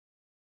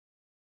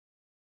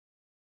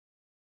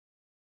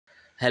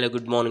Hello,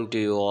 good morning to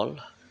you all.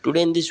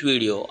 Today in this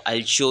video,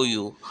 I'll show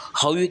you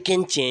how you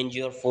can change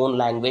your phone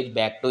language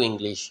back to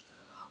English.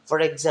 For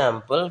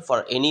example,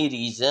 for any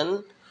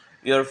reason,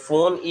 your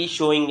phone is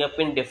showing up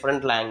in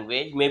different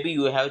language. Maybe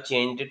you have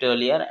changed it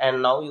earlier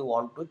and now you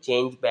want to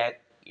change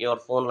back your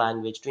phone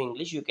language to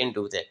English. You can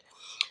do that.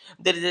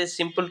 There is a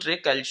simple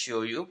trick I'll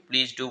show you.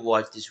 Please do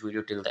watch this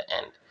video till the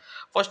end.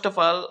 First of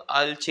all,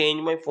 I'll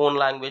change my phone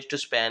language to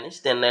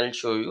Spanish. Then I'll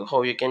show you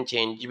how you can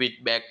change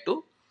it back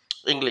to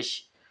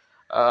English.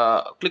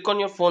 Click on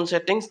your phone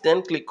settings,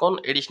 then click on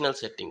additional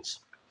settings.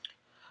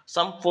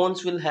 Some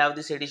phones will have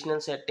this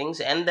additional settings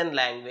and then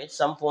language.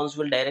 Some phones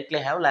will directly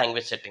have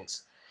language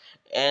settings,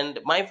 and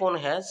my phone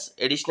has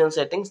additional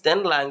settings,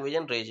 then language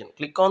and region.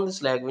 Click on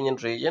this language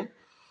and region,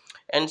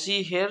 and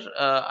see here,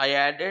 I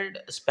added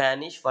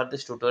Spanish for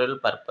this tutorial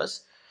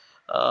purpose.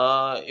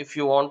 If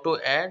you want to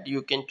add,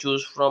 you can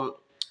choose from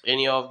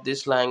any of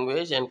this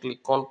language and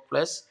click on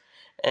plus.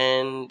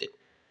 And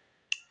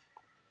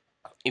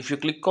if you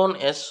click on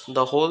S,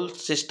 the whole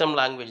system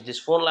language, this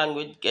phone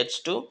language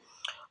gets to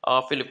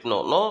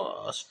Filipino.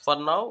 No, for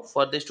now,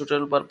 for this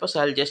tutorial purpose,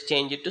 I'll just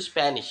change it to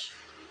Spanish.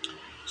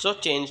 So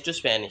change to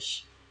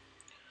Spanish.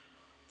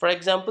 For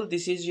example,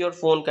 this is your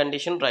phone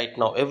condition right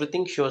now.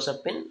 Everything shows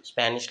up in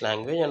Spanish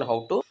language. And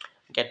how to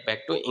get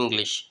back to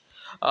English?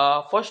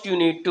 First, you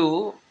need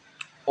to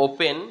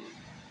open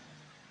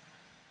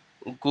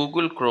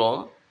Google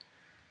Chrome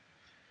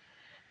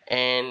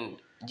and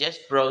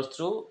just browse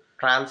through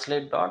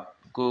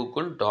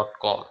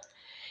translate.google.com.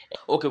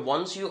 Okay,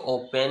 once you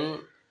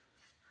open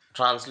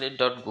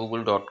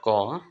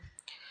translate.google.com,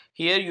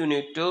 here you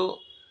need to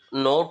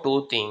know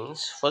two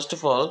things. First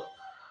of all,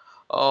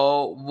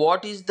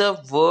 what is the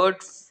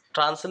word,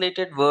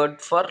 translated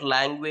word for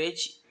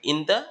language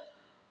in the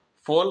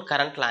phone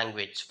current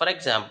language. For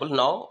example,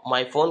 now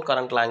my phone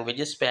current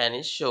language is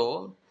Spanish,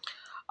 so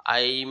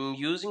I'm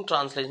using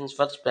translations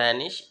for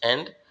Spanish,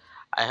 and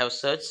I have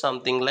searched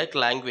something like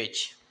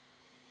language,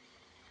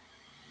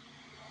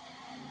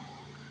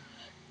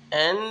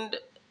 and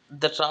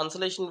the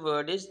translation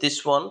word is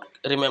this one.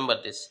 Remember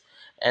this.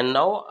 And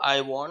now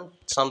I want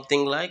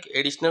something like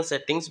additional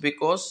settings,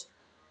 because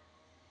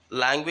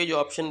language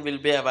option will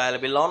be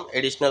available on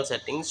additional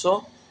settings.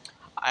 So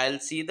I'll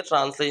see the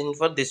translation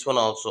for this one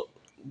also.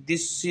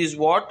 This is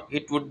what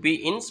it would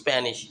be in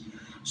Spanish.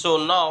 So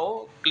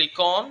now click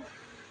on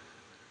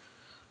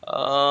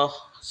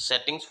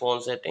settings,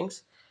 phone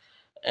settings,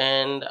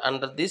 and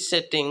under this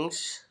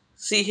settings,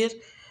 see here,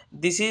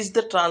 this is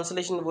the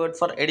translation word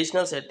for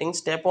additional settings.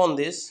 Tap on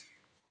this,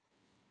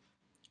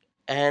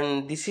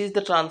 and this is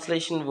the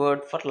translation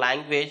word for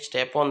language.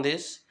 Tap on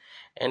this,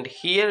 and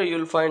here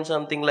you'll find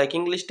something like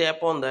English.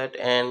 Tap on that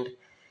and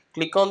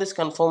click on this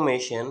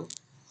confirmation.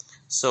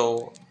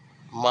 So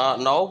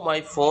now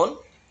my phone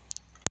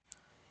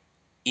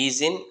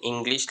is in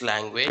English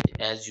language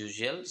as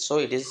usual, so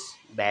it is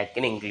back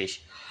in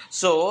English.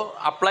 So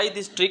apply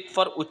this trick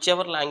for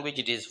whichever language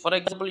it is. For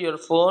example, your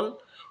phone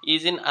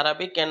is in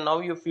Arabic, and now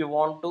if you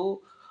want to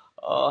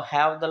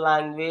have the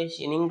language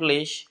in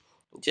English,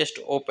 just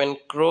open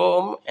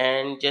Chrome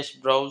and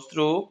just browse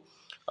through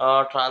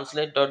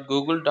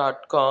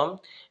translate.google.com,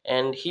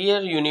 and here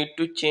you need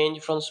to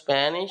change from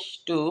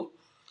Spanish to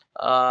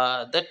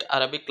that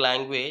Arabic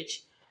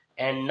language.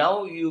 And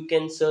now you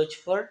can search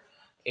for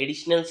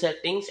additional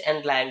settings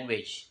and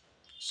language.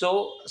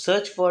 So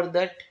search for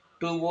that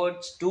two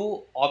words,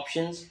 two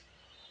options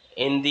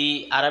in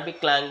the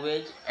Arabic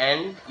language,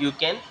 and you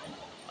can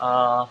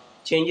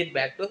change it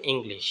back to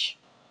English.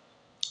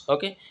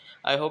 Okay,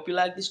 I hope you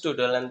like this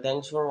tutorial, and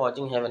thanks for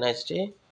watching. Have a nice day.